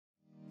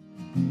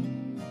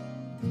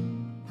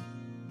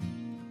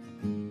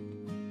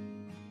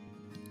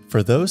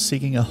For those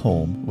seeking a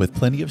home with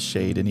plenty of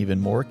shade and even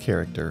more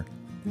character,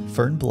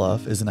 Fern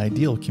Bluff is an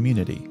ideal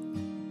community.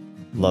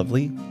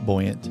 Lovely,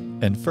 buoyant,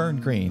 and fern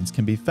greens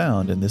can be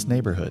found in this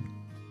neighborhood.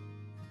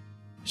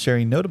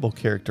 Sharing notable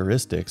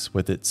characteristics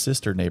with its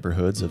sister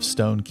neighborhoods of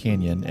Stone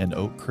Canyon and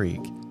Oak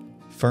Creek,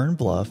 Fern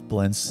Bluff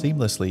blends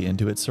seamlessly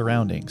into its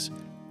surroundings,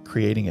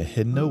 creating a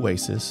hidden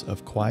oasis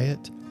of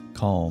quiet,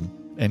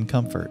 calm, and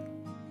comfort.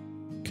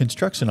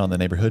 Construction on the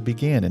neighborhood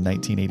began in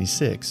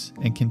 1986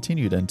 and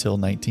continued until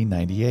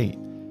 1998.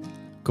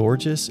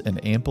 Gorgeous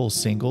and ample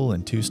single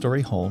and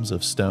two-story homes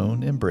of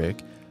stone and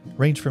brick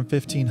range from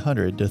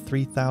 1,500 to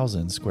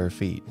 3,000 square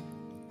feet.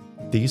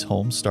 These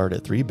homes start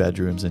at 3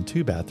 bedrooms and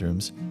 2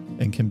 bathrooms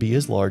and can be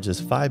as large as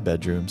 5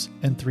 bedrooms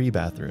and 3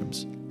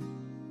 bathrooms.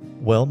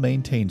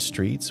 Well-maintained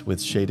streets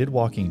with shaded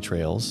walking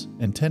trails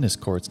and tennis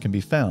courts can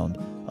be found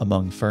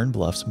among Fern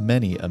Bluff's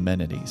many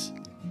amenities.